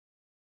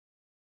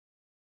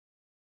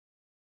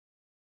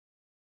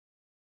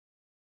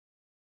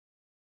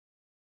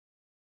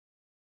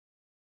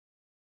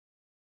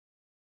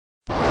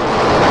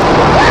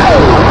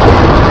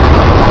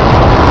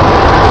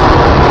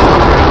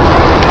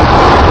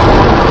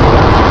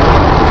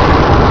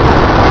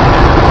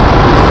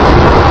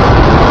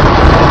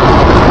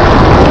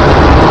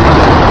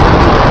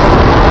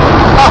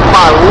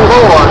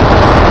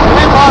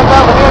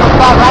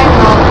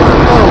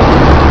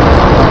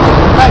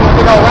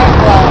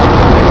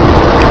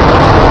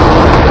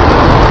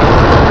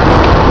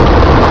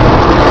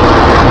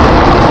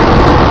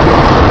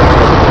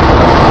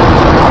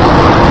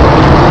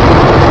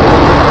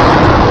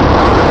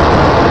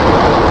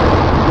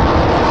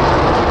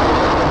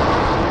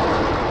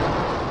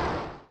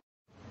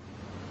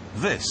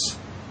This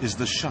is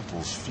the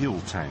shuttle's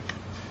fuel tank.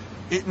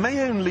 It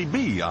may only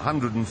be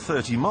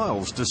 130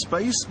 miles to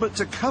space, but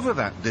to cover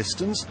that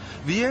distance,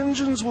 the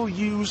engines will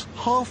use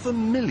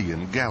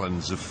 500,000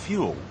 gallons of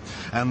fuel,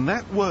 and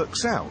that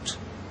works out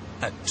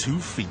at 2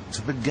 feet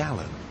to the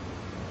gallon.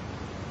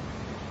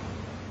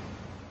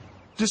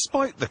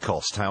 Despite the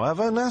cost,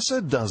 however,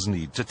 NASA does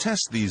need to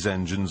test these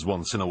engines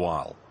once in a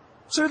while.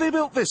 So they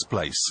built this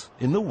place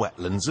in the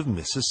wetlands of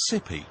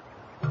Mississippi.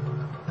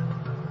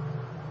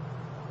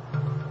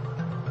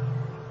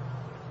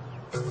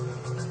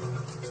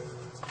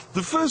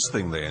 The first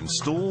thing they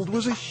installed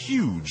was a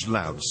huge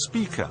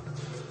loudspeaker,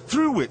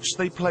 through which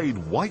they played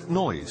white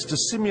noise to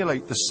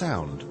simulate the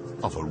sound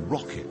of a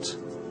rocket.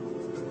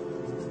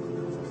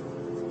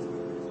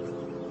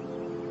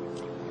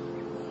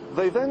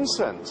 They then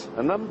sent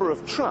a number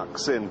of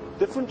trucks in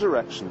different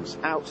directions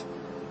out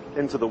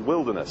into the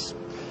wilderness,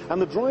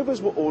 and the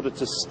drivers were ordered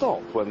to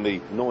stop when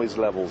the noise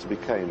levels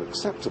became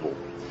acceptable.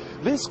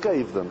 This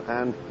gave them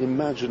an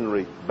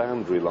imaginary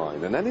boundary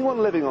line, and anyone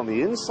living on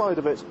the inside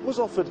of it was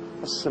offered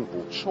a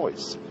simple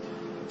choice.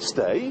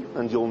 Stay,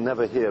 and you'll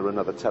never hear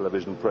another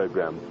television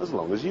program as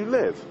long as you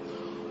live.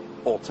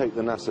 Or take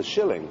the NASA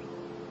shilling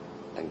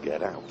and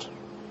get out.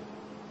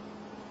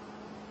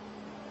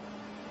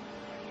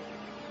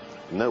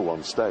 No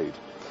one stayed,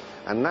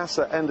 and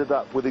NASA ended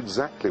up with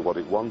exactly what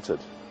it wanted.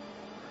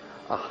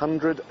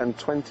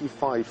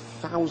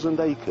 125,000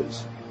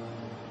 acres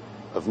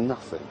of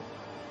nothing.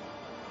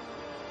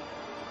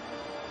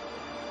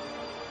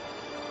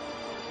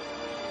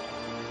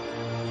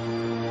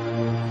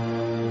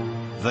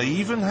 They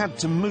even had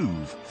to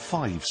move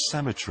 5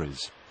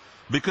 cemeteries,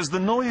 because the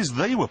noise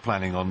they were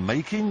planning on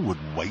making would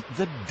wake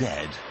the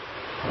dead.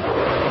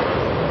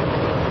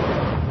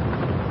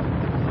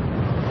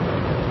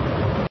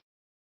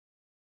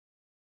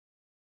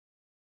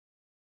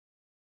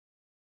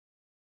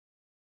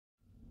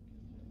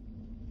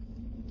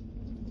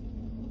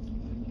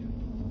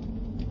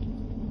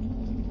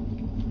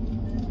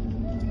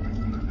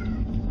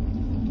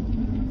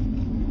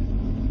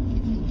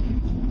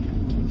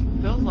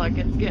 Like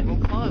it's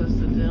getting close,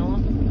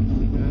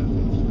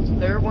 Dylan.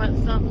 There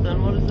went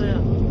something. What is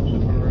that?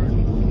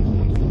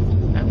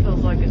 That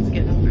feels like it's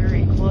getting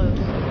very close.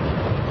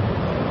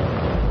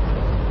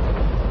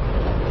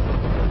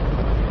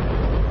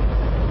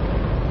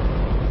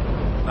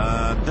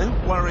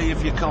 Don't worry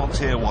if you can't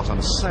hear what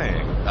I'm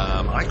saying.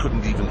 I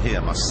couldn't even hear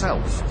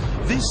myself.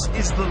 This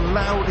is the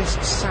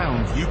loudest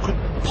sound you could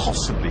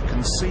possibly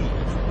conceive.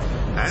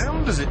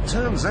 And, as it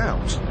turns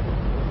out,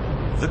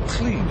 the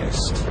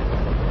cleanest.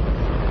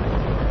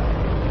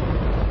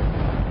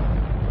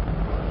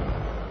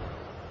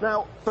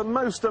 Now, the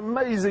most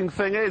amazing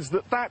thing is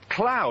that that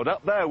cloud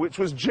up there, which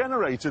was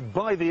generated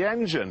by the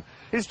engine,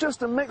 is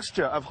just a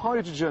mixture of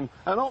hydrogen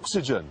and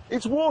oxygen.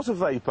 It's water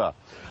vapor.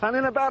 And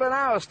in about an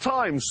hour's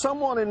time,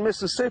 someone in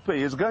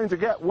Mississippi is going to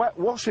get wet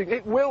washing.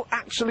 It will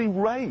actually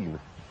rain.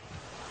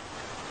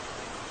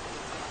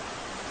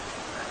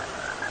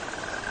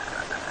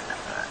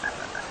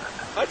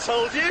 I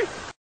told you.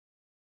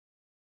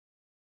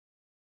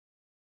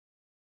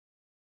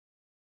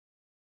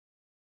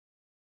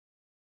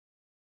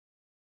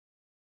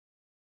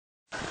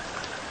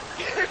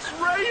 It's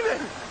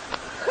raining!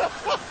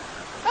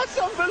 That's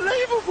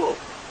unbelievable!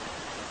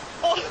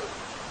 Oh,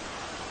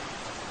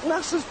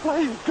 NASA's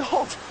playing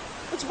God.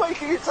 It's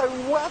making its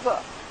own weather.